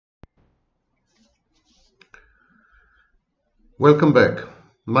Welcome back.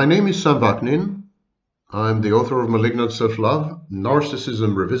 My name is Sam Vaknin. I'm the author of Malignant Self-Love,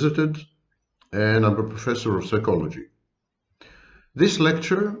 Narcissism Revisited, and I'm a professor of psychology. This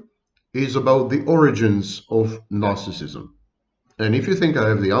lecture is about the origins of narcissism. And if you think I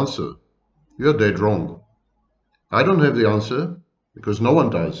have the answer, you're dead wrong. I don't have the answer because no one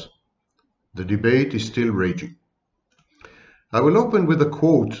does. The debate is still raging. I will open with a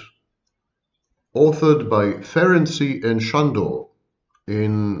quote authored by Ferenczi and Shandor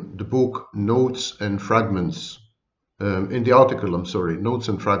in the book Notes and Fragments, in the article, Notes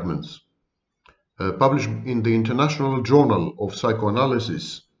and Fragments, published in the International Journal of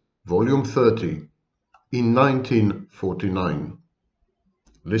Psychoanalysis, Volume 30, in 1949.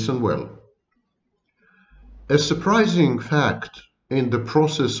 Listen well. A surprising fact in the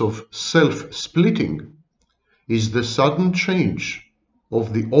process of self-splitting is the sudden change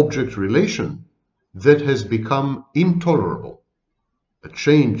of the object relation that has become intolerable, a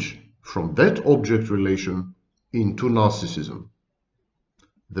change from that object relation into narcissism.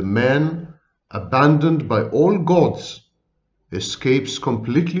 The man, abandoned by all gods, escapes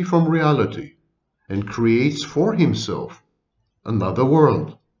completely from reality and creates for himself another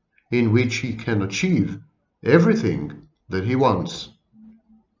world in which he can achieve everything that he wants.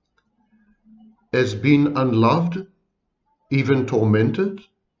 As being unloved, even tormented,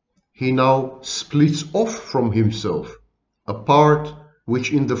 he now splits off from himself a part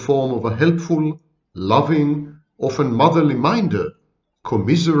which in the form of a helpful, loving, often motherly minder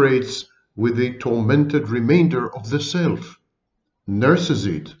commiserates with the tormented remainder of the self, nurses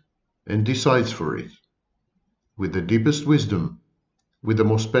it and decides for it, with the deepest wisdom, with the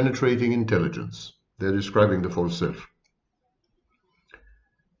most penetrating intelligence. They're describing the false self.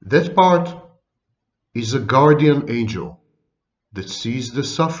 That part is a guardian angel that sees the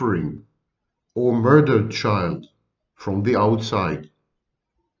suffering or murdered child from the outside.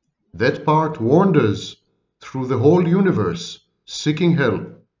 That part wanders through the whole universe, seeking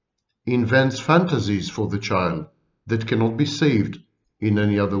help, invents fantasies for the child that cannot be saved in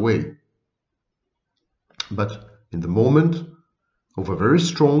any other way. But in the moment of a very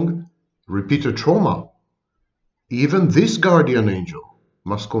strong, repeated trauma, even this guardian angel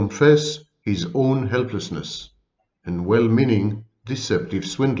must confess his own helplessness and well-meaning deceptive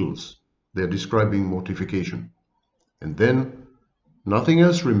swindles. They're describing mortification. And then nothing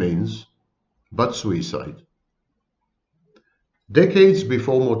else remains but suicide. Decades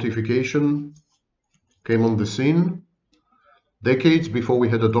before mortification came on the scene, decades before we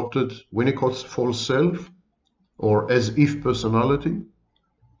had adopted Winnicott's false self or as-if personality,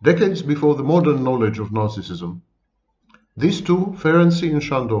 decades before the modern knowledge of narcissism, these two, Ferenczi and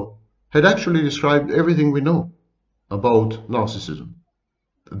Shandor, had actually described everything we know about narcissism.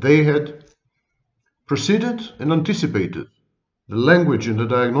 They had preceded and anticipated the language in the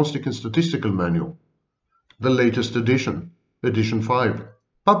Diagnostic and Statistical Manual, the latest edition, edition 5,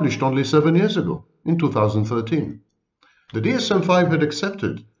 published only 7 years ago, in 2013. The DSM-5 had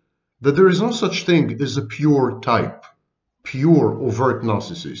accepted that there is no such thing as a pure type, pure overt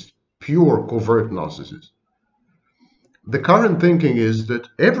narcissist, pure covert narcissist. The current thinking is that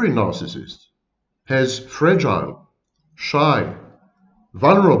every narcissist has fragile, shy,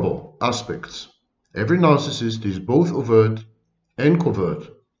 vulnerable aspects. Every narcissist is both overt and covert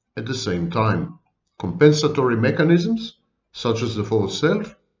at the same time. Compensatory mechanisms, such as the false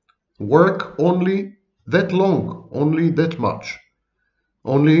self, work only that long, only that much,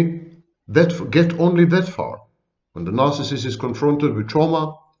 get only that far. When the narcissist is confronted with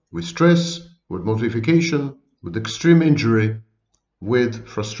trauma, with stress, with mortification, with extreme injury, with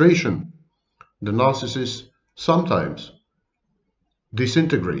frustration, the narcissist sometimes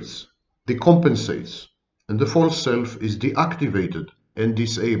disintegrates, decompensates, and the false self is deactivated and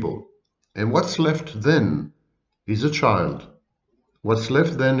disabled. And what's left then is a child. What's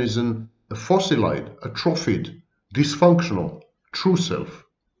left then is a fossilized, atrophied, dysfunctional, true self.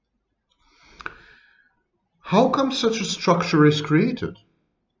 How come such a structure is created?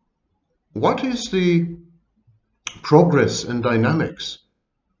 What is the progress and dynamics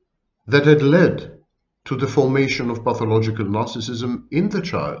that had led to the formation of pathological narcissism in the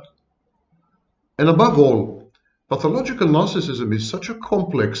child? And above all, pathological narcissism is such a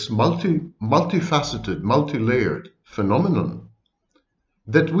complex, multifaceted, multi-layered phenomenon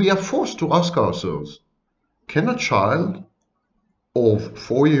that we are forced to ask ourselves, can a child of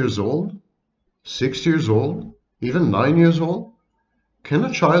 4 years old, 6 years old, even 9 years old, can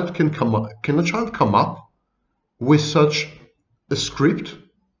a child come up with such a script,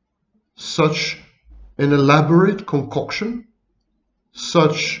 such an elaborate concoction,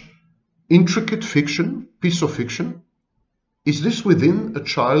 such intricate fiction, piece of fiction? Is this within a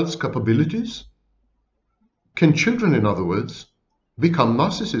child's capabilities? Can children, in other words, become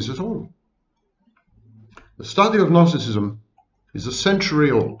narcissists at all? The study of narcissism is a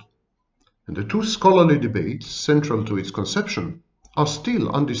century old, and the two scholarly debates central to its conception are still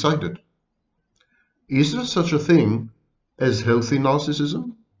undecided. Is there such a thing as healthy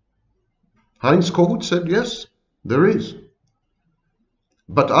narcissism? Heinz Kohut said yes, there is.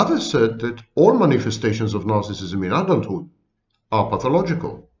 But others said that all manifestations of narcissism in adulthood are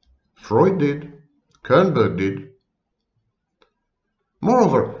pathological. Freud did, Kernberg did.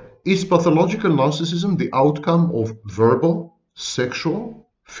 Moreover, is pathological narcissism the outcome of verbal, sexual,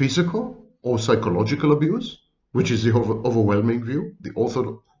 physical, or psychological abuse, which is the overwhelming view, the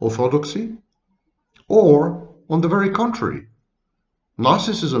orthodoxy? Or, on the very contrary,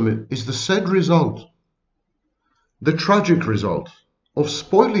 narcissism is the sad result, the tragic result of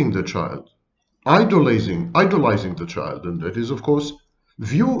spoiling the child, idolizing the child, and that is, of course,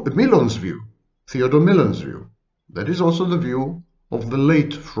 Millon's view, Theodore Millon's view. That is also the view of the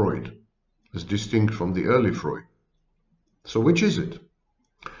late Freud, as distinct from the early Freud. So which is it?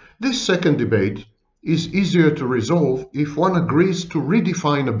 This second debate is easier to resolve if one agrees to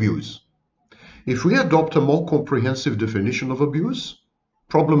redefine abuse. If we adopt a more comprehensive definition of abuse,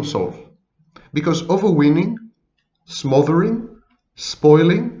 problem solved. Because overweening, smothering,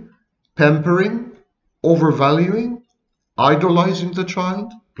 spoiling, pampering, overvaluing, idolizing the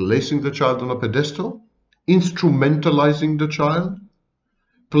child, placing the child on a pedestal, instrumentalizing the child,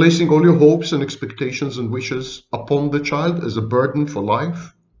 placing all your hopes and expectations and wishes upon the child as a burden for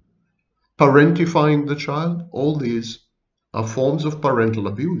life, parentifying the child, all these are forms of parental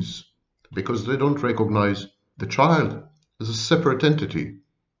abuse because they don't recognize the child as a separate entity.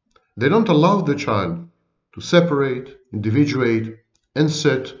 They don't allow the child to separate, individuate, and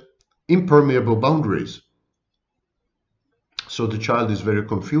set impermeable boundaries. So the child is very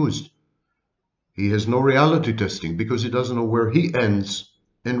confused. He has no reality testing because he doesn't know where he ends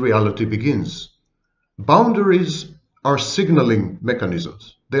and reality begins. Boundaries are signaling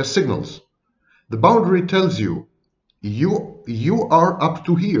mechanisms. They are signals. The boundary tells you, you are up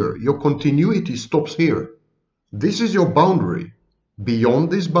to here. Your continuity stops here. This is your boundary. Beyond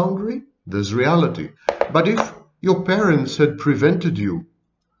this boundary, there's reality. But if your parents had prevented you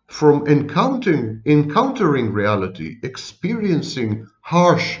from encountering reality, experiencing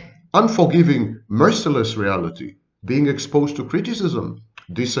harsh, unforgiving, merciless reality, being exposed to criticism,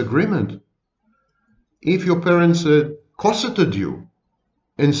 disagreement, if your parents had cosseted you,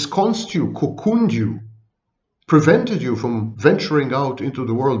 ensconced you, cocooned you, prevented you from venturing out into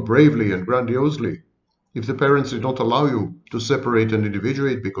the world bravely and grandiosely, if the parents did not allow you to separate and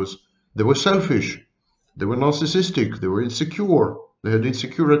individuate because they were selfish, they were narcissistic, they were insecure, they had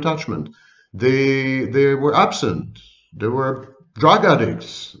insecure attachment, they were absent, they were drug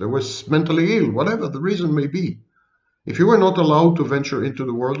addicts, they were mentally ill, whatever the reason may be. If you were not allowed to venture into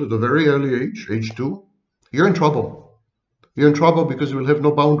the world at a very early age 2, you're in trouble. You're in trouble because you will have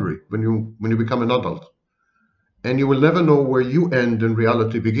no boundary when you become an adult. And you will never know where you end and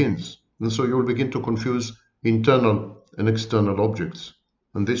reality begins. And so you will begin to confuse internal and external objects.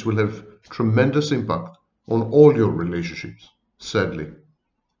 And this will have tremendous impact on all your relationships, sadly.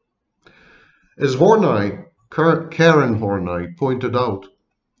 As Karen Horney pointed out,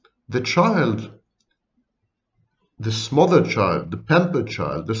 the child, the smothered child, the pampered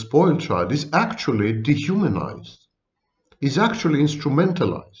child, the spoiled child is actually dehumanized, is actually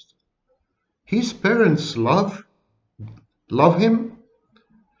instrumentalized. His parents love him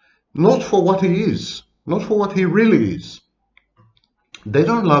not for what he is, not for what he really is. They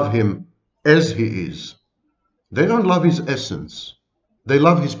don't love him as he is. They don't love his essence. They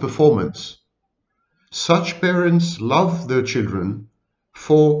love his performance. Such parents love their children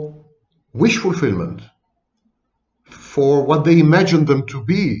for wish fulfillment, for what they imagine them to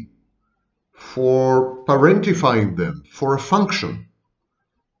be, for parentifying them, for a function.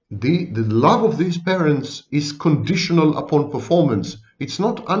 The love of these parents is conditional upon performance. It's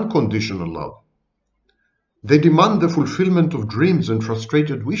not unconditional love. They demand the fulfillment of dreams and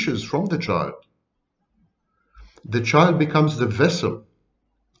frustrated wishes from the child. The child becomes the vessel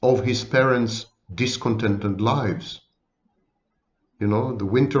of his parents' discontented lives. You know, the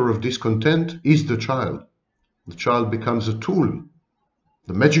winter of discontent is the child. The child becomes a tool,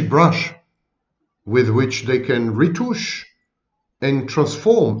 the magic brush with which they can retouche and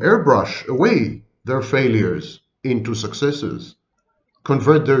transform, airbrush away their failures into successes,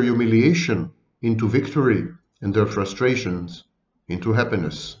 convert their humiliation into victory and their frustrations into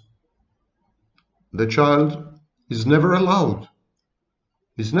happiness. The child is never allowed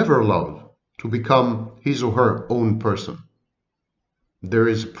to become his or her own person. There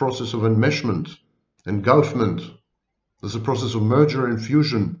is a process of enmeshment, engulfment. There's a process of merger and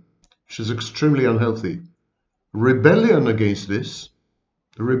fusion, which is extremely unhealthy. Rebellion against this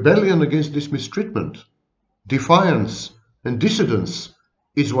mistreatment, defiance, and dissidence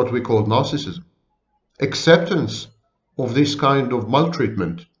is what we call narcissism. Acceptance of this kind of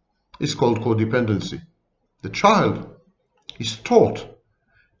maltreatment is called codependency. The child is taught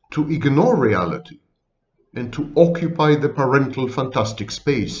to ignore reality and to occupy the parental fantastic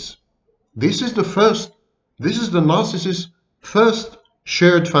space. This is the narcissist's first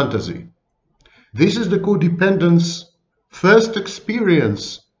shared fantasy. This is the codependent's first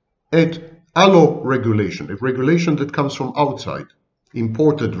experience at allo-regulation, a regulation that comes from outside,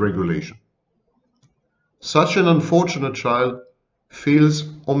 imported regulation. Such an unfortunate child feels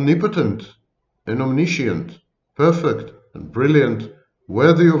omnipotent and omniscient, perfect and brilliant,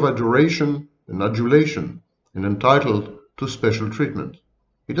 worthy of adoration and adulation, and entitled to special treatment.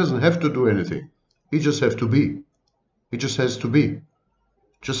 He doesn't have to do anything. He just has to be. He just has to be.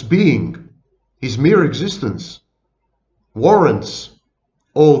 Just being, his mere existence, warrants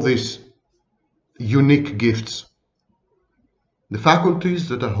all these unique gifts. The faculties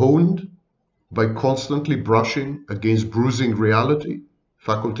that are honed by constantly brushing against bruising reality,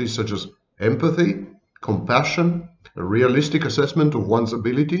 faculties such as empathy, compassion, a realistic assessment of one's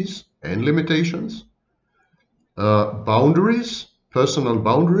abilities and limitations, boundaries, personal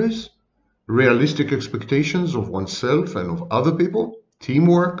boundaries, realistic expectations of oneself and of other people,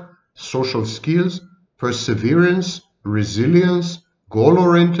 teamwork, social skills, perseverance, resilience, goal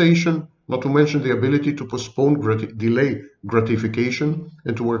orientation, not to mention the ability to postpone, delay gratification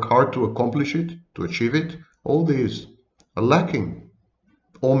and to work hard to accomplish it, to achieve it. All these are lacking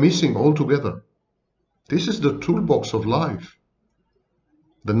or missing altogether. This is the toolbox of life.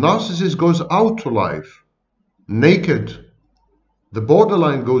 The narcissist goes out to life naked. The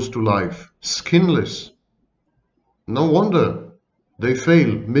borderline goes to life skinless. No wonder they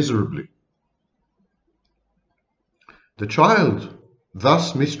fail miserably. The child,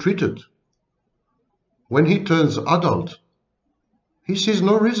 thus mistreated, when he turns adult, he sees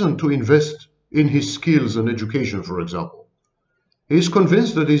no reason to invest in his skills and education, for example. He is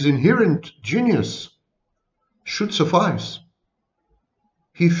convinced that his inherent genius should suffice.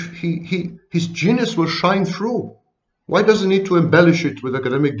 His genius will shine through. Why does he need to embellish it with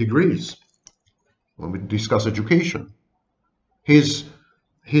academic degrees when we discuss education? His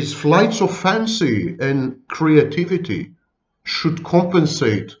flights of fancy and creativity should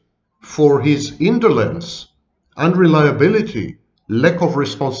compensate for his indolence, unreliability, lack of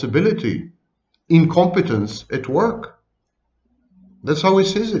responsibility, incompetence at work. That's how he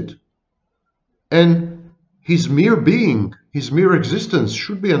sees it. And his mere being, his mere existence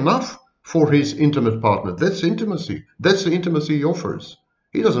should be enough for his intimate partner. That's intimacy. That's the intimacy he offers.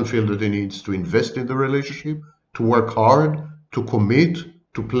 He doesn't feel that he needs to invest in the relationship, to work hard, to commit,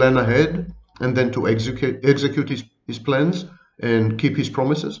 to plan ahead, and then to execute his plans and keep his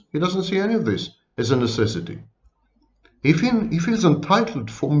promises. He doesn't see any of this as a necessity. He feels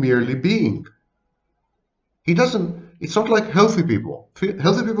entitled for merely being. It's not like healthy people.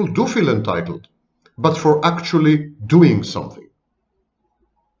 Healthy people do feel entitled, but for actually doing something.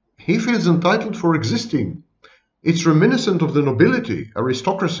 He feels entitled for existing. It's reminiscent of the nobility,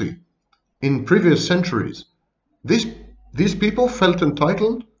 aristocracy in previous centuries. These people felt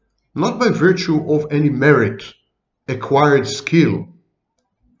entitled not by virtue of any merit, acquired skill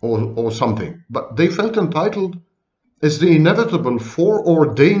or something, but they felt entitled as the inevitable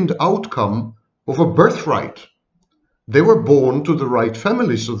foreordained outcome of a birthright. They were born to the right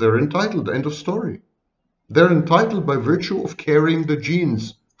family, so they're entitled. End of story. They're entitled by virtue of carrying the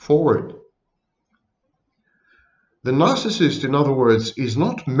genes forward. The narcissist, in other words, is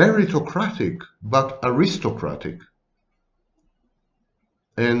not meritocratic, but aristocratic.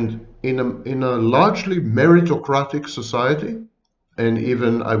 And in a largely meritocratic society, and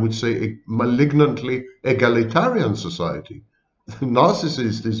even, I would say, a malignantly egalitarian society, the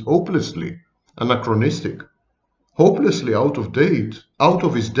narcissist is hopelessly anachronistic, hopelessly out of date, out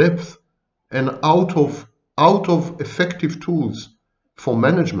of his depth, and out of effective tools for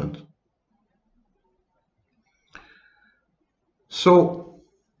management. So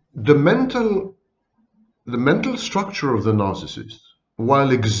the mental structure of the narcissist,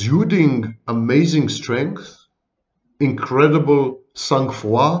 while exuding amazing strength, incredible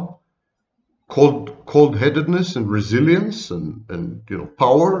sang-froid, cold-headedness and resilience and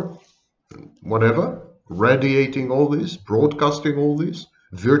power, and whatever, radiating all this, broadcasting all this,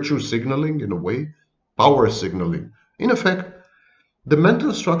 virtue signaling in a way, power signaling. In effect, the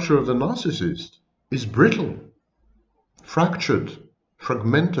mental structure of the narcissist is brittle, fractured,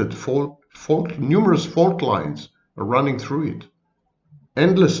 fragmented, numerous fault lines are running through it.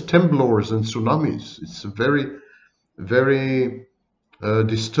 Endless temblors and tsunamis. It's a very, very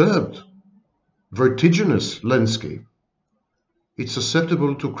disturbed, vertiginous landscape. It's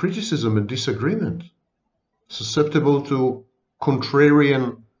susceptible to criticism and disagreement, susceptible to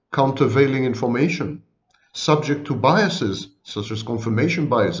contrarian, countervailing information, subject to biases such as confirmation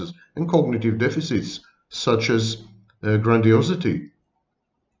biases and cognitive deficits such as grandiosity.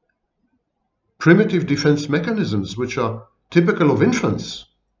 Primitive defense mechanisms, which are typical of infants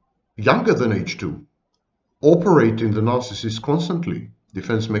younger than age 2, operate in the narcissist constantly.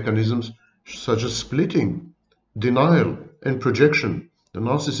 Defense mechanisms such as splitting, denial, and projection. The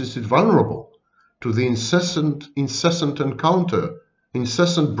narcissist is vulnerable to the incessant encounter,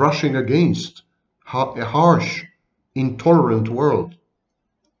 incessant brushing against a harsh, intolerant world.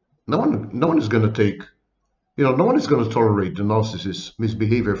 No one is going to take, no one is going to tolerate the narcissist's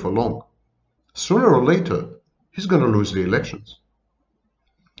misbehavior for long. Sooner or later, he's going to lose the elections.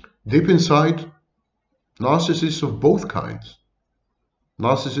 Deep inside, narcissists of both kinds,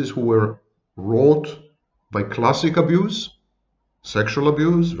 narcissists who were wrought by classic abuse, sexual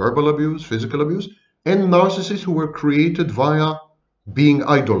abuse, verbal abuse, physical abuse, and narcissists who were created via being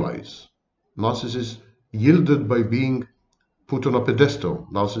idolized. Narcissists yielded by being put on a pedestal.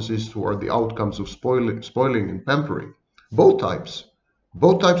 Narcissists who are the outcomes of spoiling and pampering. Both types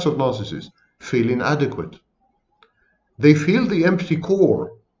of narcissists feel inadequate. They feel the empty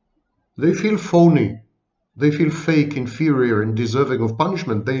core. They feel phony. They feel fake, inferior, and deserving of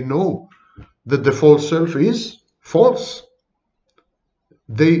punishment. They know that the false self is false.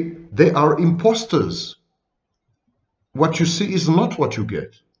 They are imposters. What you see is not what you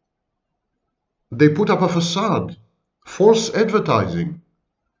get. They put up a facade, false advertising,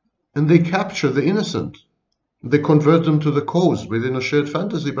 and they capture the innocent. They convert them to the cause within a shared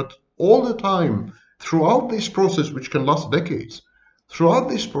fantasy, but all the time, throughout this process, which can last decades, throughout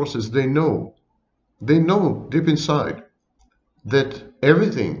this process, they know deep inside that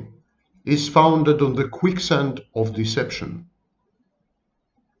everything is founded on the quicksand of deception.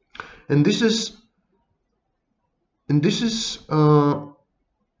 And this is,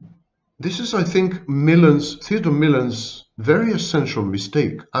 I think, Theodore Millon's very essential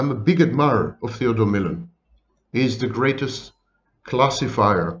mistake. I'm a big admirer of Theodore Millon. He is the greatest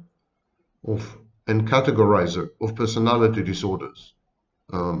classifier and categorizer of personality disorders.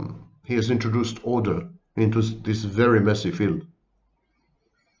 He has introduced order into this very messy field.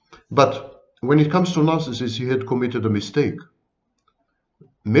 But when it comes to narcissists, he had committed a mistake.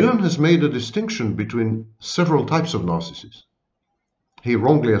 Millon has made a distinction between several types of narcissists. He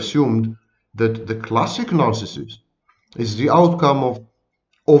wrongly assumed that the classic narcissist is the outcome of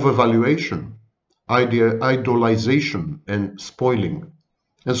overvaluation, idolization, and spoiling.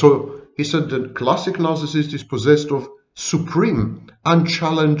 And so he said that classic narcissist is possessed of supreme,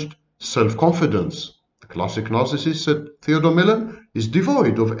 unchallenged self-confidence. The classic narcissist, said Theodore Millon, is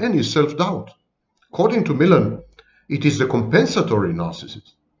devoid of any self-doubt. According to Millon, it is the compensatory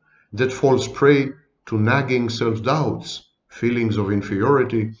narcissist that falls prey to nagging self-doubts, feelings of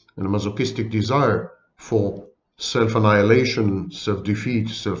inferiority, and a masochistic desire for self-annihilation, self-defeat,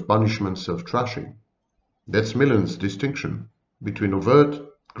 self-punishment, self-trashing. That's Millon's distinction between overt,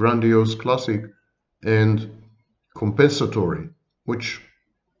 grandiose, classic, and compensatory, which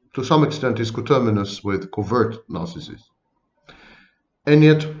to some extent is coterminous with covert narcissists. And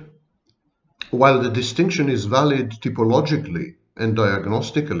yet, while the distinction is valid typologically and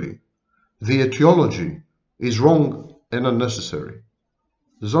diagnostically, the etiology is wrong and unnecessary.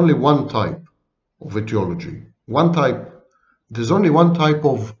 There's only one type of etiology. There's only one type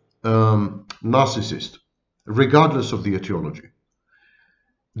of narcissist, regardless of the etiology.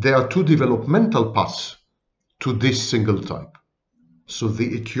 There are two developmental paths to this single type. So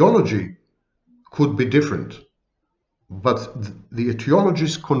the etiology could be different, but the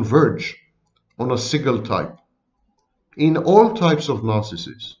etiologies converge on a single type. In all types of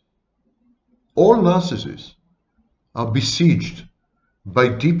narcissists, all narcissists are besieged by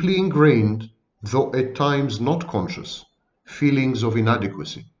deeply ingrained, though at times not conscious, feelings of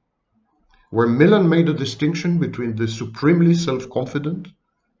inadequacy. Where Millon made a distinction between the supremely self-confident,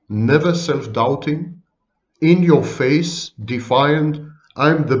 never self-doubting, in-your-face, defiant,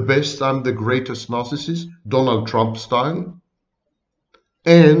 I'm the best, I'm the greatest narcissist, Donald Trump style,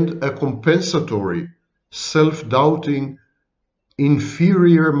 and a compensatory, self-doubting,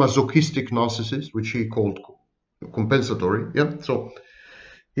 inferior, masochistic narcissist, which he called compensatory. Yeah, so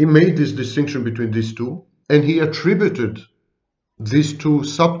he made this distinction between these two, and he attributed these two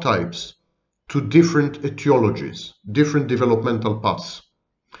subtypes to different etiologies, different developmental paths.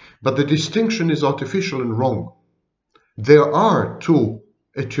 But the distinction is artificial and wrong. There are two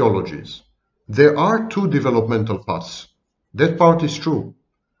etiologies. There are two developmental paths. That part is true.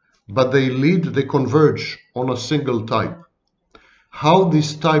 But they converge on a single type. How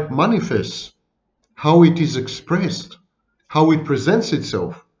this type manifests, how it is expressed, how it presents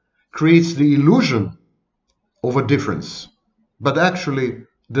itself, creates the illusion of a difference. But actually,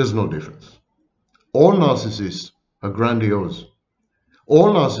 there's no difference. All narcissists are grandiose.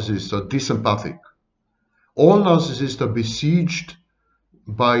 All narcissists are disempathic. All narcissists are besieged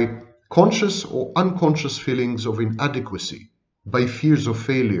by conscious or unconscious feelings of inadequacy, by fears of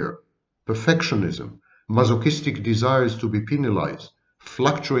failure, perfectionism, masochistic desires to be penalized,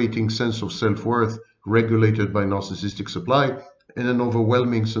 fluctuating sense of self-worth regulated by narcissistic supply, and an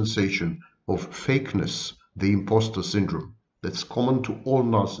overwhelming sensation of fakeness, the imposter syndrome. That's common to all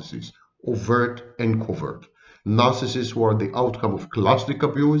narcissists, overt and covert. Narcissists who are the outcome of classic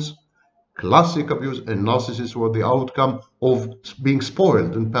abuse, and narcissists who are the outcome of being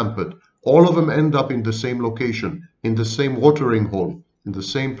spoiled and pampered. All of them end up in the same location, in the same watering hole, in the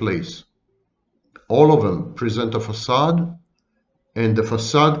same place. All of them present a facade, and the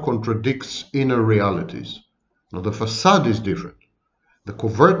facade contradicts inner realities. Now, the facade is different. The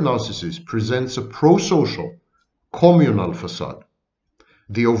covert narcissist presents a pro-social, communal facade.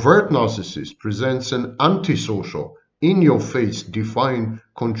 The overt narcissist presents an antisocial, in-your-face, defined,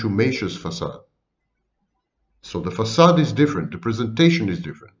 contumacious facade. So the facade is different, the presentation is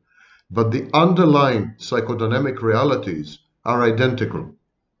different, but the underlying psychodynamic realities are identical,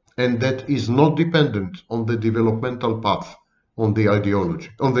 and that is not dependent on the developmental path, on the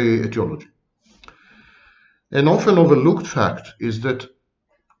etiology. An often overlooked fact is that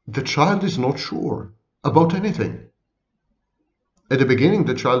the child is not sure about anything. At the beginning,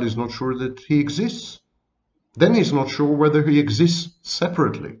 the child is not sure that he exists. Then he's not sure whether he exists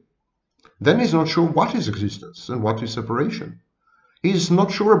separately. Then he's not sure what is existence and what is separation. He's not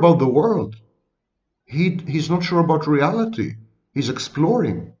sure about the world. He's not sure about reality. He's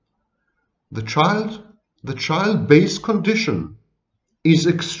exploring. The child-based condition is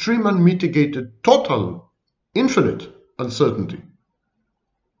extreme unmitigated, total, infinite uncertainty.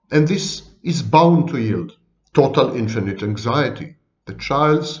 And this is bound to yield total, infinite anxiety. The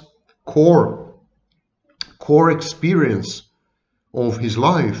child's core experience of his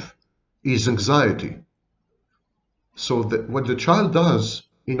life is anxiety. So that what the child does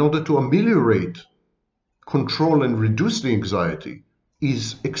in order to ameliorate, control, and reduce the anxiety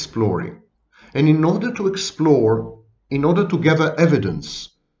is exploring. And in order to explore, in order to gather evidence,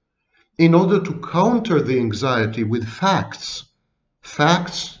 in order to counter the anxiety with facts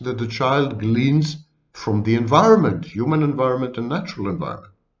that the child gleans from the environment, human environment and natural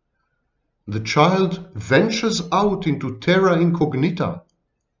environment, the child ventures out into terra incognita,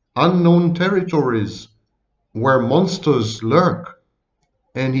 unknown territories where monsters lurk,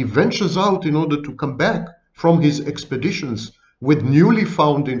 and he ventures out in order to come back from his expeditions with newly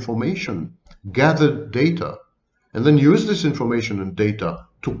found information, gathered data, and then use this information and data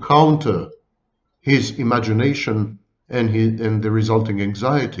to counter his imagination and the resulting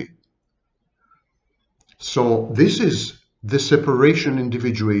anxiety. So this is the separation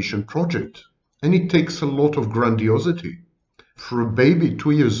individuation project, and it takes a lot of grandiosity for a baby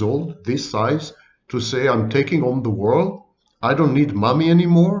 2 years old this size to say, I'm taking on the world, I don't need mommy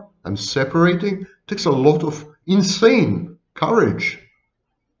anymore, I'm separating. It takes a lot of insane courage.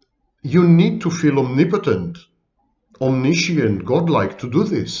 You need to feel omnipotent, omniscient, godlike to do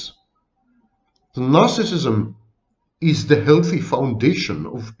this. The narcissism is the healthy foundation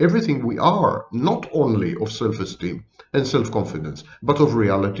of everything we are, not only of self-esteem and self-confidence, but of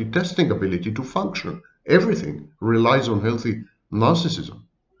reality testing ability to function. Everything relies on healthy narcissism.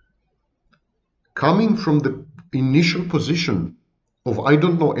 Coming from the initial position of I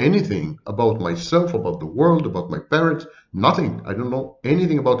don't know anything about myself, about the world, about my parents, nothing. I don't know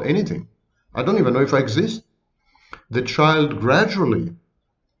anything about anything. I don't even know if I exist. The child gradually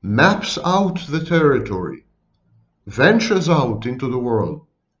maps out the territory, ventures out into the world,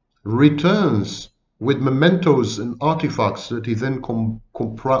 returns with mementos and artifacts that he then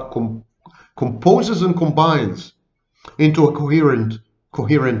composes and combines into a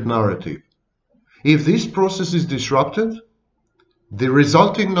coherent narrative. If this process is disrupted, the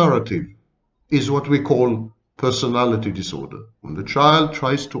resulting narrative is what we call personality disorder. When the child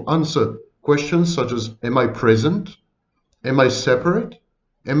tries to answer questions such as, am I present? Am I separate?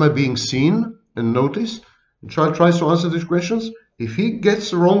 Am I being seen and noticed? The child tries to answer these questions. If he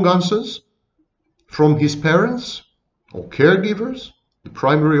gets wrong answers from his parents or caregivers, the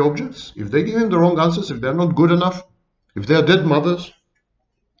primary objects, if they give him the wrong answers, if they're not good enough, if they're dead mothers,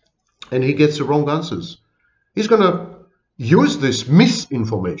 and he gets the wrong answers, he's going to use this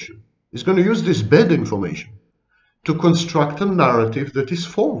misinformation, he's going to use this bad information to construct a narrative that is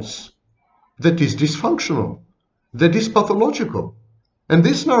false, that is dysfunctional, that is pathological. And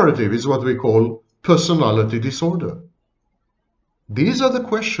this narrative is what we call personality disorder. These are the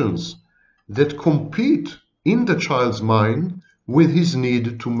questions that compete in the child's mind with his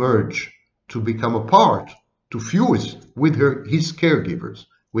need to merge, to become a part, to fuse with his caregivers,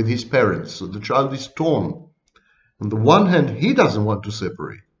 with his parents. So the child is torn. On the one hand, he doesn't want to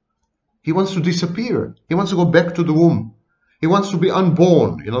separate. He wants to disappear. He wants to go back to the womb. He wants to be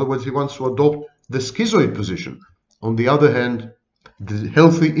unborn. In other words, he wants to adopt the schizoid position. On the other hand, the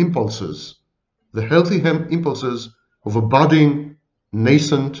healthy impulses of a budding,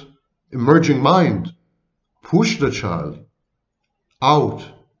 nascent, emerging mind push the child out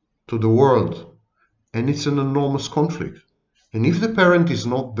to the world, and it's an enormous conflict. And if the parent is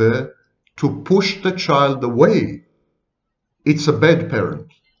not there to push the child away, it's a bad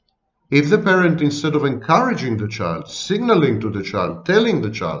parent. If the parent, instead of encouraging the child, signaling to the child, telling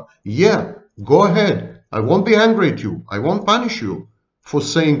the child, yeah, go ahead, I won't be angry at you, I won't punish you for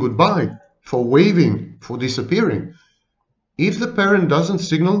saying goodbye, for waving, for disappearing. If the parent doesn't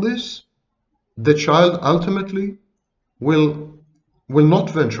signal this, the child ultimately will not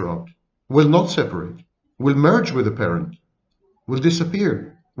venture out, will not separate, will merge with the parent, will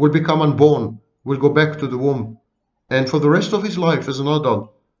disappear, will become unborn, will go back to the womb. And for the rest of his life as an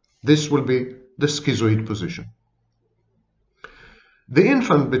adult, this will be the schizoid position. The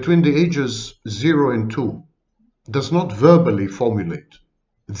infant between the ages 0 and 2 does not verbally formulate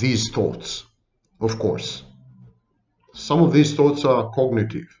these thoughts, of course. Some of these thoughts are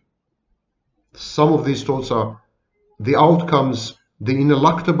cognitive. Some of these thoughts are the outcomes, the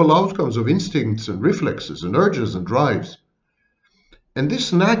ineluctable outcomes of instincts and reflexes and urges and drives. And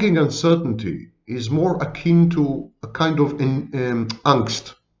this nagging uncertainty is more akin to a kind of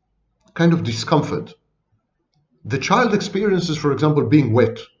angst, kind of discomfort. The child experiences, for example, being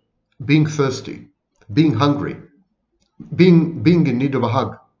wet, being thirsty, being hungry, being in need of a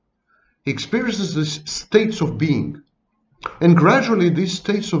hug. He experiences these states of being. And gradually these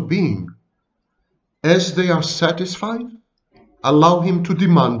states of being, as they are satisfied, allow him to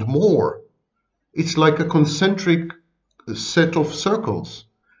demand more. It's like a concentric set of circles,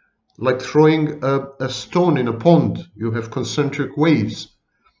 like throwing a stone in a pond. You have concentric waves.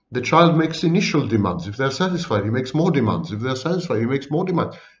 The child makes initial demands. If they're satisfied, he makes more demands. If they're satisfied, he makes more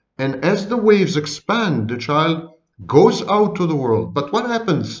demands. And as the waves expand, the child goes out to the world. But what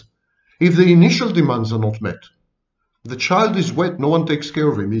happens if the initial demands are not met? The child is wet, no one takes care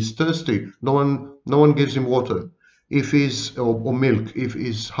of him. He's thirsty, no one gives him water. If he's or milk, if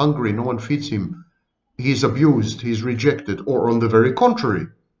he's hungry, no one feeds him. He's abused, he's rejected, or on the very contrary,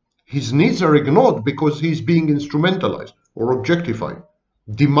 his needs are ignored because he's being instrumentalized or objectified.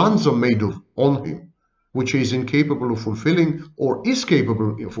 Demands are made on him, which he is incapable of fulfilling or is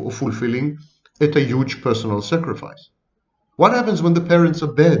capable of fulfilling at a huge personal sacrifice. What happens when the parents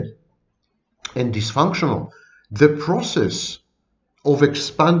are bad and dysfunctional? The process of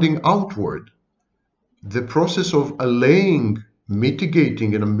expanding outward, the process of allaying,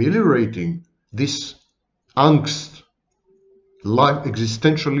 mitigating, and ameliorating this angst, life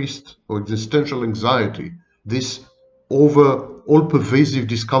existentialist or existential anxiety, this all pervasive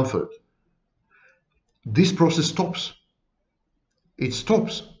discomfort, this process stops. It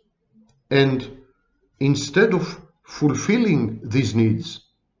stops. And instead of fulfilling these needs,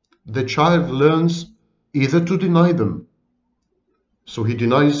 the child learns either to deny them. So he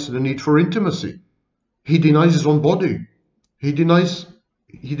denies the need for intimacy. He denies his own body. He denies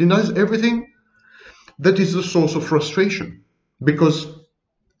everything that is the source of frustration, because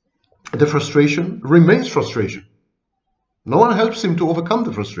the frustration remains frustration. No one helps him to overcome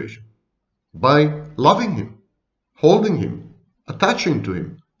the frustration by loving him, holding him, attaching to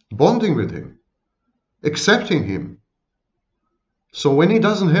him, bonding with him, accepting him. So when he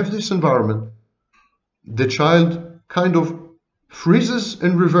doesn't have this environment, the child kind of freezes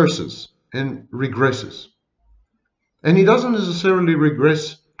and reverses and regresses. And he doesn't necessarily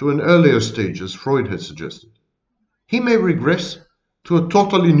regress to an earlier stage, as Freud had suggested. He may regress to a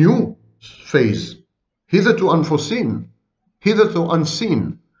totally new phase, hitherto unforeseen, hitherto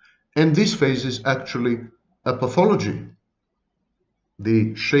unseen. And this phase is actually a pathology.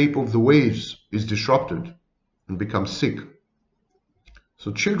 The shape of the waves is disrupted and becomes sick.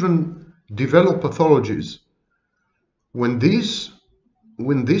 So children develop pathologies when these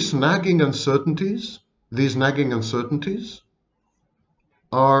nagging uncertainties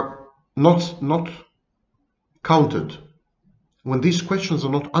are not counted, when these questions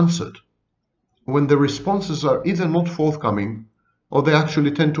are not answered, when the responses are either not forthcoming or they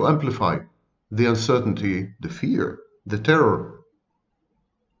actually tend to amplify the uncertainty, the fear, the terror.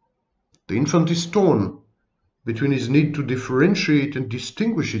 The infant is torn between his need to differentiate and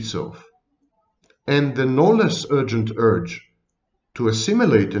distinguish itself and the no less urgent urge to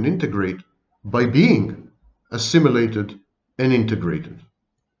assimilate and integrate by being assimilated and integrated.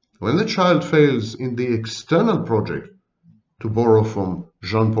 When the child fails in the external project, to borrow from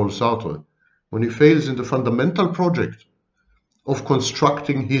Jean-Paul Sartre, when he fails in the fundamental project of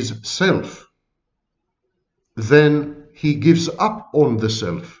constructing his self, then he gives up on the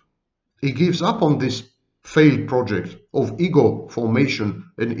self. He gives up on this failed project of ego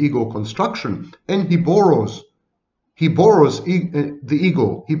formation and ego construction, and he borrows the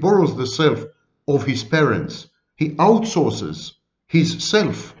ego, he borrows the self of his parents. He outsources his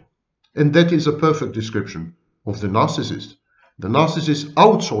self, and that is a perfect description of the narcissist. The narcissist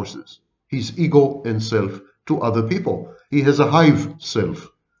outsources his ego and self to other people. He has a hive self.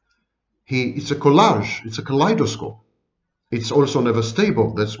 It's a collage, it's a kaleidoscope. It's also never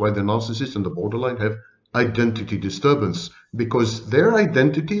stable. That's why the narcissist and the borderline have identity disturbance, because their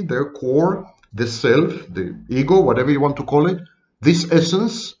identity, their core, the self, the ego, whatever you want to call it, this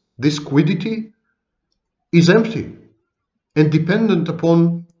essence, this quiddity, is empty and dependent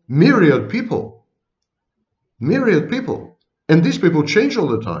upon myriad people. Myriad people. And these people change all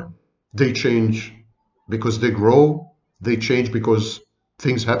the time. They change because they grow. They change because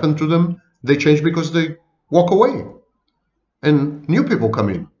things happen to them. They change because they walk away. And new people come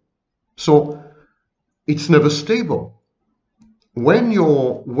in. So it's never stable. When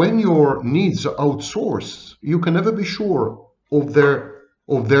your needs are outsourced, you can never be sure of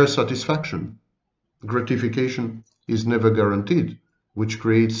their satisfaction. Gratification is never guaranteed, which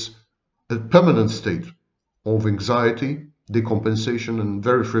creates a permanent state of anxiety, decompensation, and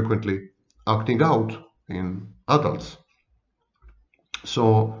very frequently acting out in adults.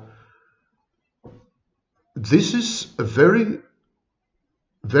 So this is a very,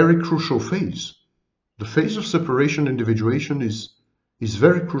 very crucial phase. The phase of separation individuation is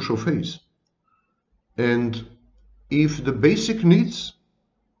very crucial phase. And if the basic needs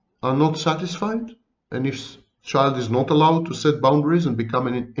are not satisfied, and if child is not allowed to set boundaries and become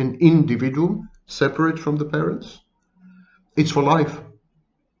an individual separate from the parents, it's for life.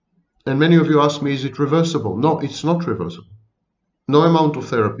 And many of you ask me, is it reversible? No, it's not reversible. No amount of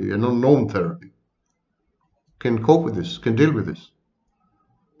therapy and no known therapy can cope with this, can deal with this.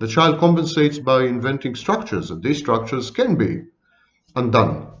 The child compensates by inventing structures, and these structures can be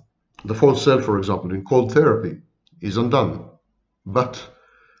undone. The false self, for example, in cold therapy is undone. But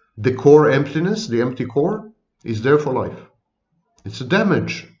the core emptiness, the empty core, is there for life. It's a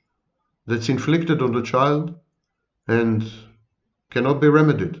damage that's inflicted on the child and cannot be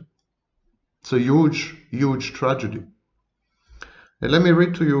remedied. It's a huge, huge tragedy. And let me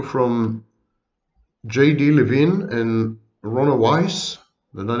read to you from J.D. Levine and Rona Weiss,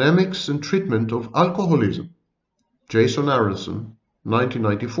 The Dynamics and Treatment of Alcoholism. Jason Aronson,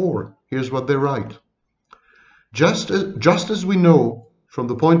 1994. Here's what they write. Just as we know from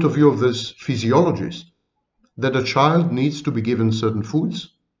the point of view of this physiologist that a child needs to be given certain foods,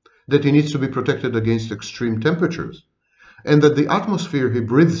 that he needs to be protected against extreme temperatures, and that the atmosphere he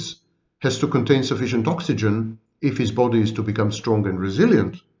breathes has to contain sufficient oxygen if his body is to become strong and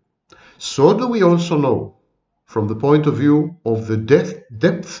resilient, so do we also know from the point of view of the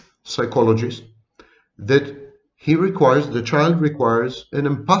depth psychologist that the child requires an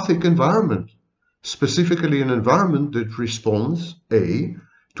empathic environment, specifically an environment that responds, A,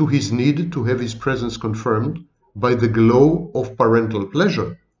 to his need to have his presence confirmed by the glow of parental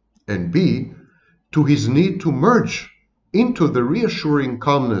pleasure, and B, to his need to merge into the reassuring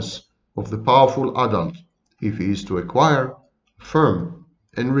calmness of the powerful adult if he is to acquire firm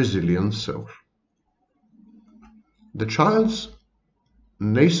and resilient self. The child's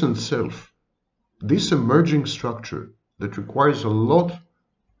nascent self, this emerging structure that requires a lot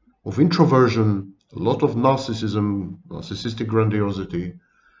of introversion, a lot of narcissism, narcissistic grandiosity,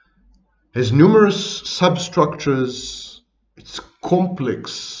 has numerous substructures. It's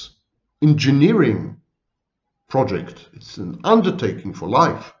complex engineering project. It's an undertaking for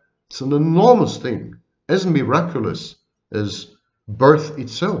life. It's an enormous thing, as miraculous as birth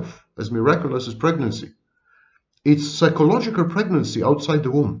itself, as miraculous as pregnancy. It's psychological pregnancy outside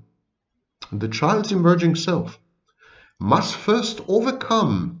the womb. The child's emerging self must first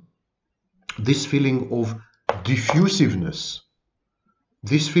overcome this feeling of diffusiveness,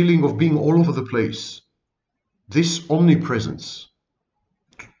 this feeling of being all over the place, this omnipresence.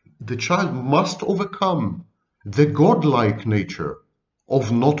 the child must overcome the godlike nature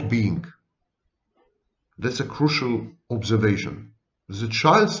of not being. That's a crucial observation. The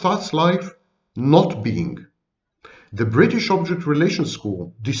child starts life not being. The British Object Relations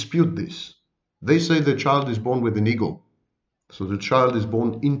School dispute this. They say the child is born with an ego. So the child is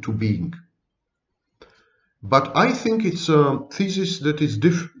born into being. But I think it's a thesis that is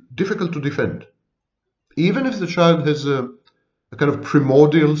difficult to defend. Even if the child has a kind of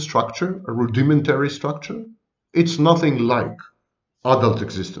primordial structure, a rudimentary structure, it's nothing like adult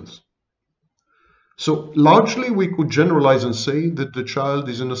existence. So largely we could generalize and say that the child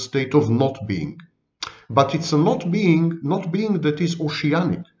is in a state of not being. But it's a not being that is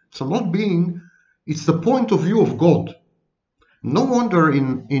oceanic. It's a not being, it's the point of view of God. No wonder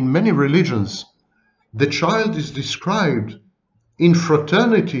in many religions the child is described in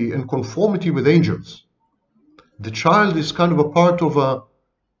fraternity and conformity with angels. The child is kind of a part of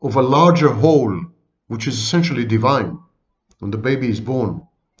a larger whole, which is essentially divine when the baby is born.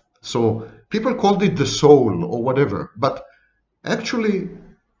 So people called it the soul or whatever, but actually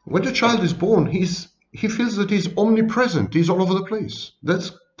when the child is born, he feels that he's omnipresent, he's all over the place.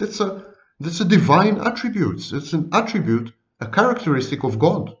 That's a divine attribute. It's an attribute, a characteristic of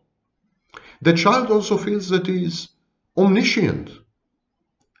God. The child also feels that he's omniscient.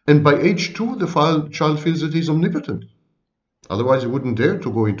 And by age 2, the child feels that he's omnipotent. Otherwise, he wouldn't dare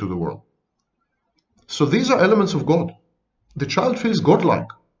to go into the world. So these are elements of God. The child feels godlike.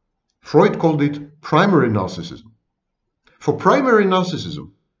 Freud called it primary narcissism. For primary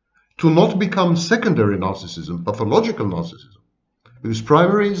narcissism to not become secondary narcissism, pathological narcissism, because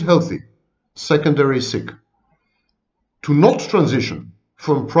primary is healthy, secondary is sick. To not transition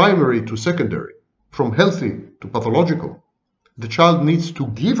from primary to secondary, from healthy to pathological, the child needs to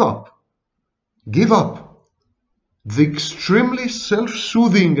give up the extremely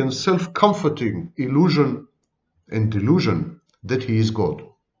self-soothing and self-comforting illusion and delusion that he is God.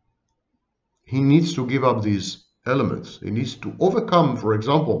 He needs to give up these elements. He needs to overcome, for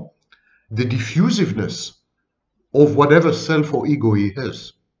example, the diffusiveness of whatever self or ego he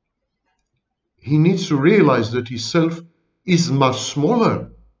has. He needs to realize that his self is much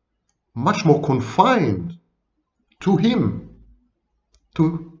smaller, much more confined to him,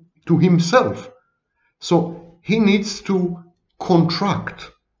 to himself. So he needs to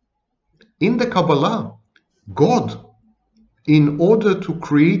contract. In the Kabbalah, God, in order to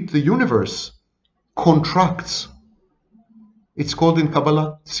create the universe, contracts. It's called in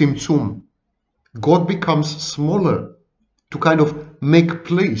Kabbalah Tzimtzum. God becomes smaller to kind of make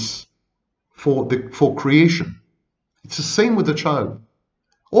place for creation. It's the same with the child.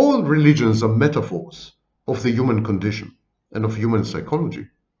 All religions are metaphors of the human condition and of human psychology.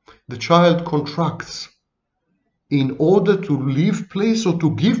 The child contracts in order to leave place or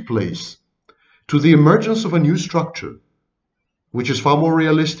to give place to the emergence of a new structure, which is far more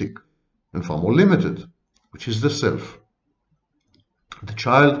realistic and far more limited, which is the self. The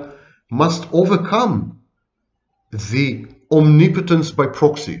child must overcome the omnipotence by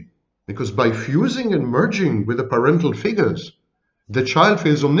proxy, because by fusing and merging with the parental figures, the child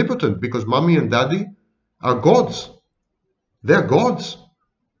feels omnipotent because mommy and daddy are gods. They're gods.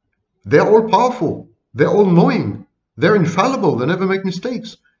 They're all powerful. They're all knowing. They're infallible. They never make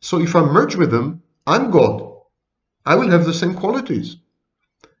mistakes. So if I merge with them, I'm God. I will have the same qualities.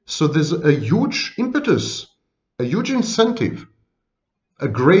 So there's a huge impetus, a huge incentive, a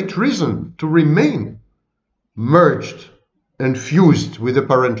great reason to remain merged and fused with the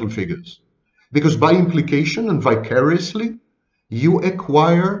parental figures. Because by implication and vicariously, you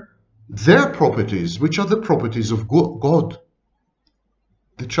acquire their properties, which are the properties of God.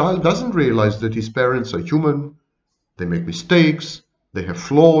 The child doesn't realize that his parents are human, they make mistakes, they have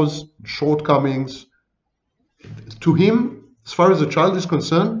flaws, shortcomings. To him, as far as the child is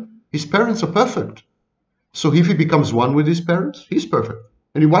concerned, his parents are perfect. So if he becomes one with his parents, he's perfect.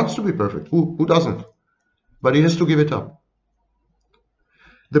 And he wants to be perfect. Who doesn't? But he has to give it up.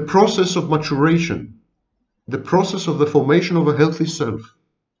 The process of maturation, the process of the formation of a healthy self,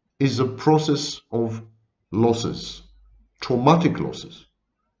 is a process of losses, traumatic losses,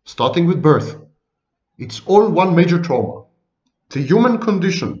 starting with birth. It's all one major trauma. The human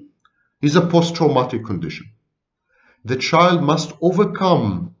condition is a post-traumatic condition. The child must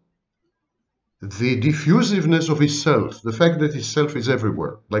overcome the diffusiveness of his self, the fact that his self is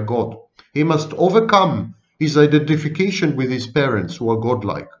everywhere, like God. He must overcome his identification with his parents who are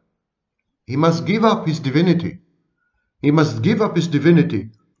godlike. He must give up his divinity. He must give up his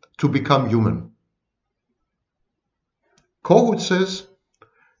divinity to become human. Kohut says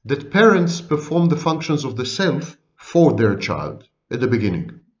that parents perform the functions of the self for their child at the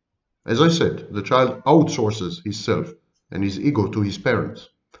beginning. As I said, the child outsources his self and his ego to his parents.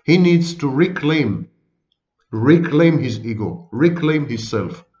 He needs to reclaim his ego, reclaim his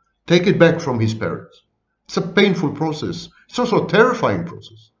self, take it back from his parents. It's a painful process. It's also a terrifying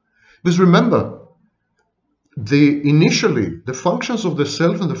process. Because remember, initially, the functions of the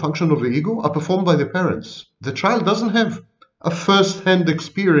self and the function of the ego are performed by the parents. The child doesn't have a first-hand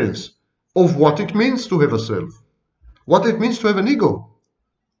experience of what it means to have a self, what it means to have an ego.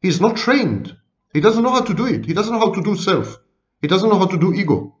 He's not trained. He doesn't know how to do it. He doesn't know how to do self. He doesn't know how to do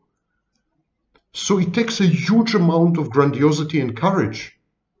ego. So it takes a huge amount of grandiosity and courage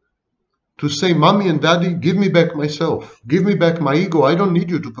to say, Mommy and Daddy, give me back myself. Give me back my ego. I don't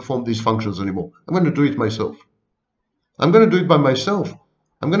need you to perform these functions anymore. I'm going to do it myself. I'm going to do it by myself.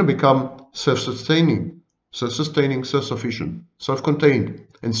 I'm going to become self-sustaining, self-sufficient, self-contained,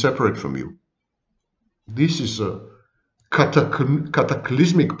 and separate from you. This is a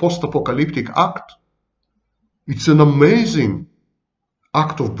cataclysmic post-apocalyptic act. It's an amazing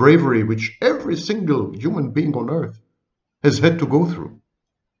act of bravery which every single human being on earth has had to go through.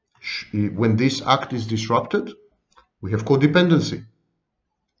 When this act is disrupted, we have codependency.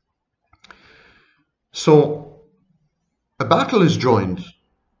 So a battle is joined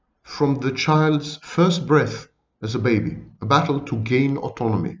from the child's first breath as a baby, a battle to gain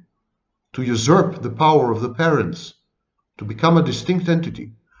autonomy, to usurp the power of the parents, to become a distinct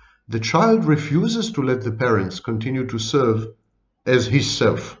entity. The child refuses to let the parents continue to serve as his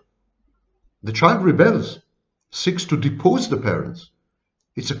self. The child rebels, seeks to depose the parents.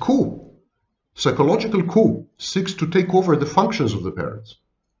 It's a coup, psychological coup, seeks to take over the functions of the parents.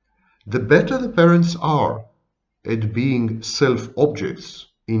 The better the parents are at being self-objects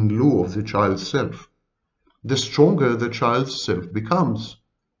in lieu of the child's self, the stronger the child's self becomes,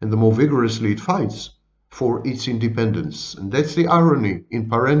 and the more vigorously it fights for its independence. And that's the irony in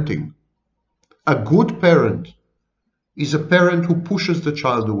parenting. A good parent is a parent who pushes the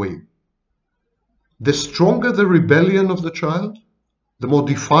child away. The stronger the rebellion of the child, the more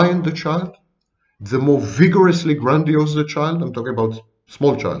defiant the child, the more vigorously grandiose the child. I'm talking about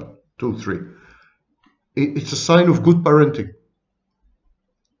small child, 2, 3. It's a sign of good parenting.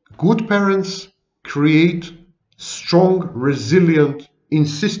 Good parents create strong, resilient,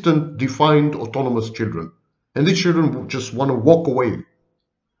 insistent, defiant, autonomous children. And these children just want to walk away.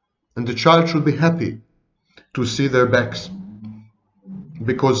 And the child should be happy to see their backs,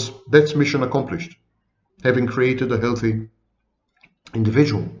 because that's mission accomplished, having created a healthy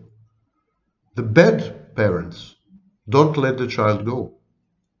individual. The bad parents don't let the child go.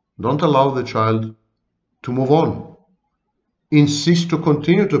 Don't allow the child to move on. Insist to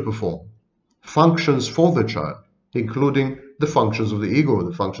continue to perform functions for the child, including the functions of the ego,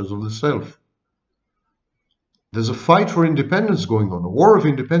 the functions of the self. There's a fight for independence going on, a war of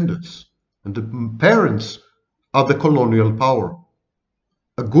independence, and the parents are the colonial power.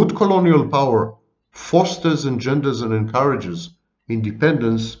 A good colonial power fosters, engenders, and encourages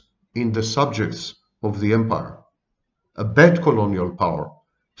independence in the subjects of the empire. A bad colonial power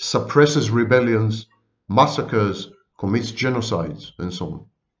suppresses rebellions, massacres, commits genocides, and so on.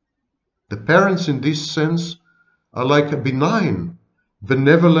 The parents in this sense are like a benign,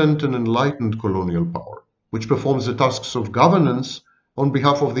 benevolent, and enlightened colonial power, which performs the tasks of governance on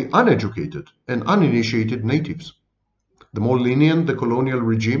behalf of the uneducated and uninitiated natives. The more lenient the colonial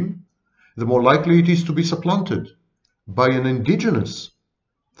regime, the more likely it is to be supplanted by an indigenous,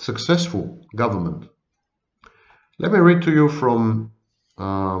 successful government. Let me read to you from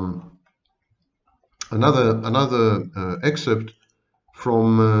another excerpt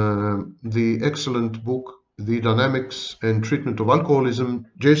from the excellent book, The Dynamics and Treatment of Alcoholism,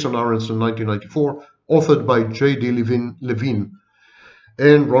 Jason Aronson, 1994, authored by J.D. Levine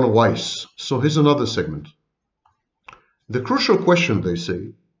and Rona Weiss. So here's another segment. The crucial question, they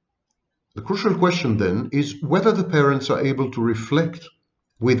say, the crucial question then is whether the parents are able to reflect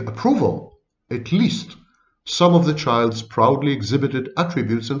with approval at least some of the child's proudly exhibited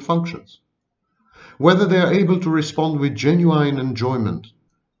attributes and functions, whether they are able to respond with genuine enjoyment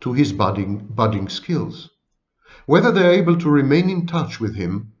to his budding skills, whether they are able to remain in touch with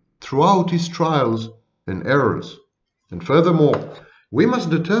him throughout his trials and errors. And furthermore, we must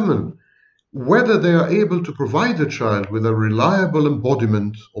determine whether they are able to provide the child with a reliable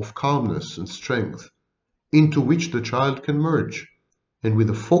embodiment of calmness and strength into which the child can merge, and with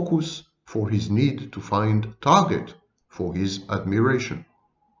a focus for his need to find target for his admiration.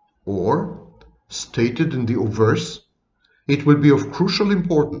 Or, stated in the obverse, it will be of crucial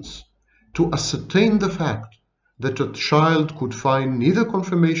importance to ascertain the fact that a child could find neither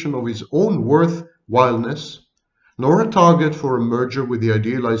confirmation of his own worthwhileness nor a target for a merger with the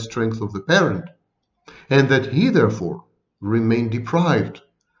idealized strength of the parent, and that he therefore remained deprived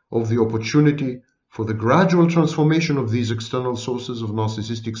of the opportunity for the gradual transformation of these external sources of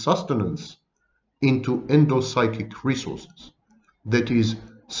narcissistic sustenance into endopsychic resources, that is,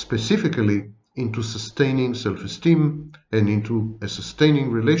 specifically into sustaining self-esteem and into a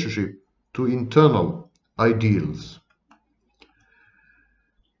sustaining relationship to internal ideals.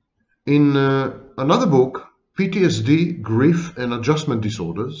 In another book, PTSD, Grief and Adjustment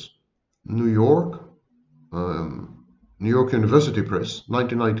Disorders, New York University Press,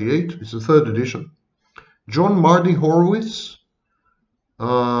 1998, it's the 3rd edition. John Mardy Horowitz,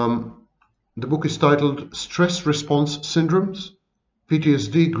 the book is titled Stress Response Syndromes,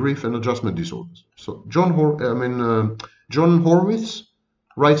 PTSD, Grief and Adjustment Disorders. So John Horowitz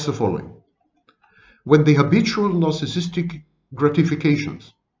writes the following. When the habitual narcissistic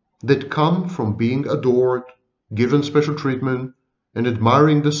gratifications that come from being adored, given special treatment, and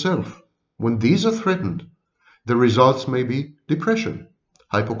admiring the self, when these are threatened, the results may be depression,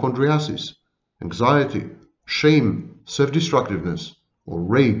 hypochondriasis, anxiety, shame, self-destructiveness, or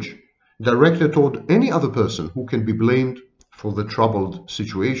rage, directed toward any other person who can be blamed for the troubled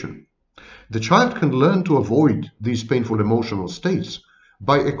situation. The child can learn to avoid these painful emotional states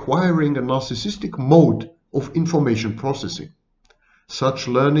by acquiring a narcissistic mode of information processing. Such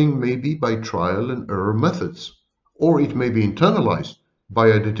learning may be by trial and error methods, or it may be internalized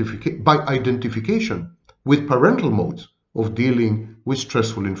by identification with parental modes of dealing with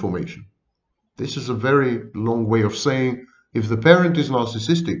stressful information. This is a very long way of saying if the parent is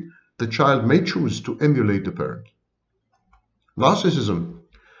narcissistic, the child may choose to emulate the parent. Narcissism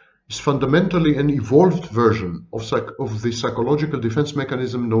is fundamentally an evolved version of the psychological defense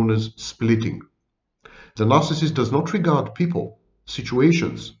mechanism known as splitting. The narcissist does not regard people,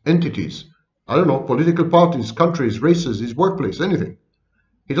 situations, entities, political parties, countries, races, his workplace, anything.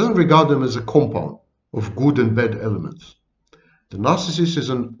 He doesn't regard them as a compound of good and bad elements. The narcissist is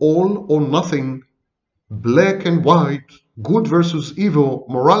an all or nothing, black and white, good versus evil,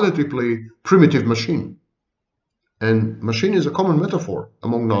 morality play, primitive machine. And machine is a common metaphor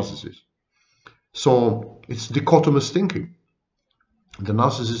among narcissists. So it's dichotomous thinking. The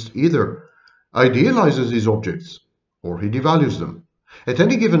narcissist either idealizes his objects or he devalues them. At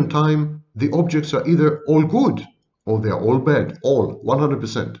any given time, the objects are either all good or they are all bad, all,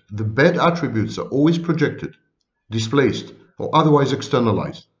 100%. The bad attributes are always projected, displaced, or otherwise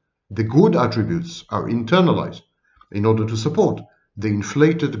externalized. The good attributes are internalized in order to support the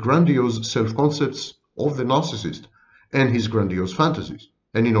inflated, grandiose self-concepts of the narcissist and his grandiose fantasies,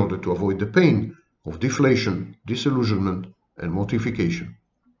 and in order to avoid the pain of deflation, disillusionment, and mortification.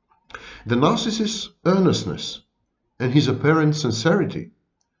 The narcissist's earnestness and his apparent sincerity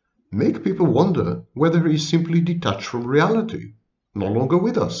make people wonder whether he is simply detached from reality, no longer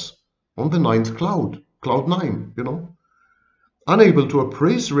with us, on the 9th cloud, cloud 9, unable to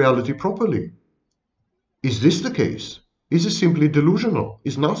appraise reality properly. Is this the case? Is it simply delusional?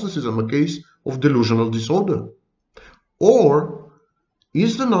 Is narcissism a case of delusional disorder? Or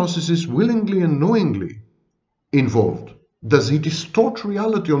is the narcissist willingly and knowingly involved? Does he distort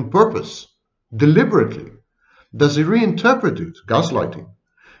reality on purpose, deliberately? Does he reinterpret it, gaslighting?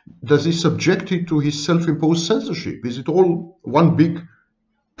 Does he subject it to his self-imposed censorship? Is it all one big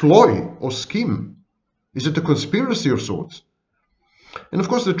ploy or scheme? Is it a conspiracy of sorts? And of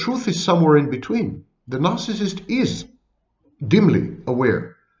course, the truth is somewhere in between. The narcissist is dimly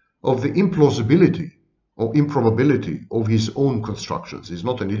aware of the implausibility or improbability of his own constructions. He's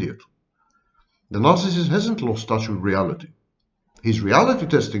not an idiot. The narcissist hasn't lost touch with reality. His reality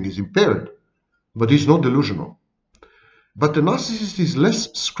testing is impaired, but he's not delusional. But the narcissist is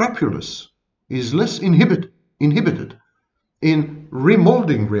less scrupulous, is less inhibited in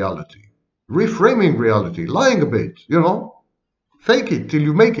remolding reality, reframing reality, lying a bit, fake it till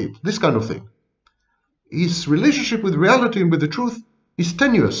you make it, this kind of thing. His relationship with reality and with the truth is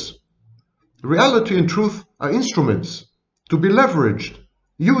tenuous. Reality and truth are instruments to be leveraged,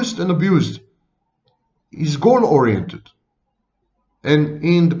 used and abused. He's goal-oriented. And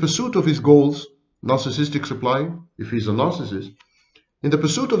in the pursuit of his goals, narcissistic supply, if he's a narcissist, in the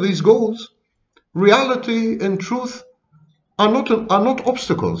pursuit of these goals, reality and truth are not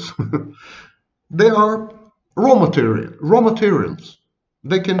obstacles. They are raw materials.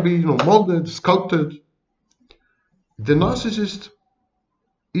 They can be molded, sculpted. The narcissist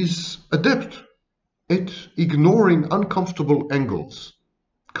is adept at ignoring uncomfortable angles,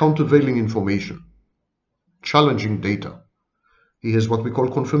 countervailing information, challenging data. He has what we call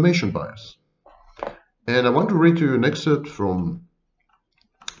confirmation bias. And I want to read to you an excerpt from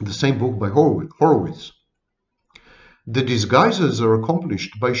the same book by Horowitz. The disguises are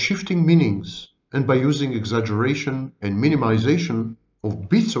accomplished by shifting meanings and by using exaggeration and minimization of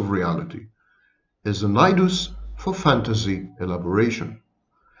bits of reality as a nidus for fantasy elaboration.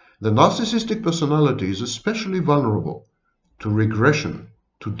 The narcissistic personality is especially vulnerable to regression,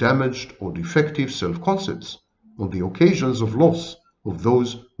 to damaged or defective self-concepts on the occasions of loss of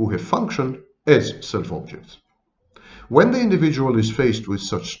those who have functioned as self-objects. When the individual is faced with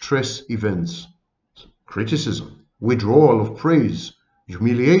such stress events, criticism, withdrawal of praise,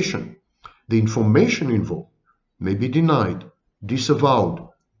 humiliation, the information involved may be denied, disavowed,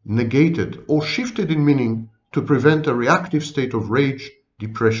 negated, or shifted in meaning to prevent a reactive state of rage,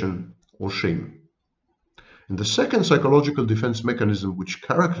 depression, or shame. And the second psychological defense mechanism which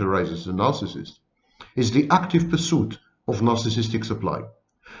characterizes the narcissist is the active pursuit of narcissistic supply.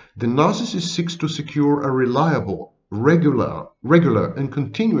 The narcissist seeks to secure a reliable, regular and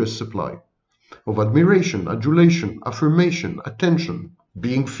continuous supply of admiration, adulation, affirmation, attention,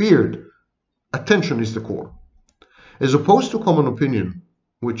 being feared. Attention is the core. As opposed to common opinion,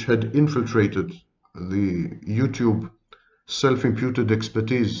 which had infiltrated the YouTube self-imputed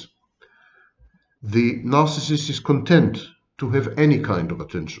expertise, the narcissist is content to have any kind of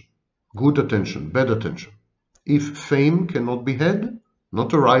attention, good attention, bad attention. If fame cannot be had,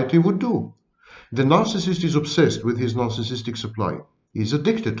 notoriety would do. The narcissist is obsessed with his narcissistic supply. He is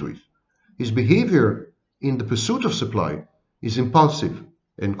addicted to it. His behavior in the pursuit of supply is impulsive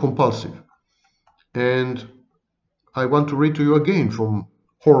and compulsive. And I want to read to you again from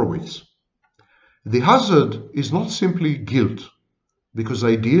Horowitz. The hazard is not simply guilt, because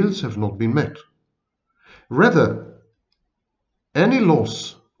ideals have not been met. Rather, any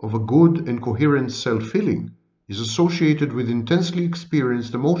loss of a good and coherent self-feeling is associated with intensely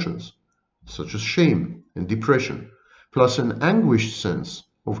experienced emotions, such as shame and depression, plus an anguished sense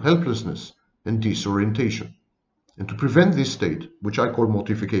of helplessness and disorientation. And to prevent this state, which I call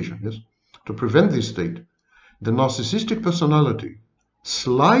mortification, yes? To prevent this state, the narcissistic personality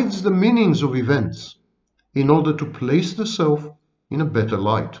slides the meanings of events in order to place the self in a better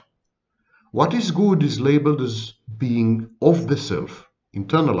light. What is good is labeled as being of the self,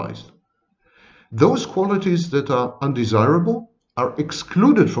 internalized. Those qualities that are undesirable are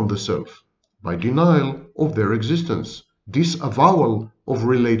excluded from the self by denial of their existence, disavowal of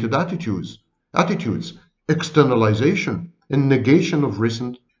related attitudes, externalization, and negation of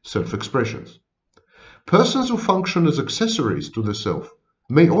recent self-expressions. Persons who function as accessories to the self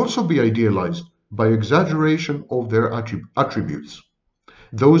may also be idealized by exaggeration of their attributes.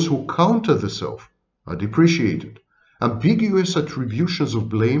 Those who counter the self are depreciated. Ambiguous attributions of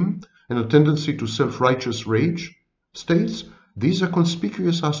blame and a tendency to self-righteous rage states these are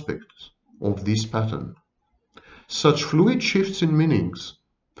conspicuous aspects of this pattern. Such fluid shifts in meanings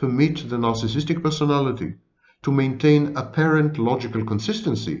permit the narcissistic personality to maintain apparent logical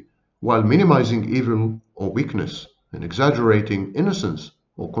consistency while minimizing evil or weakness and exaggerating innocence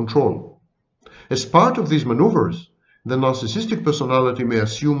or control. As part of these maneuvers, the narcissistic personality may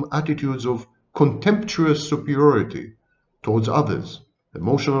assume attitudes of contemptuous superiority towards others,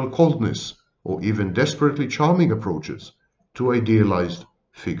 emotional coldness, or even desperately charming approaches to idealized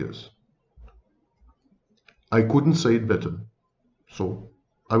figures. I couldn't say it better, so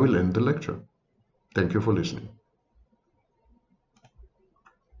I will end the lecture. Thank you for listening.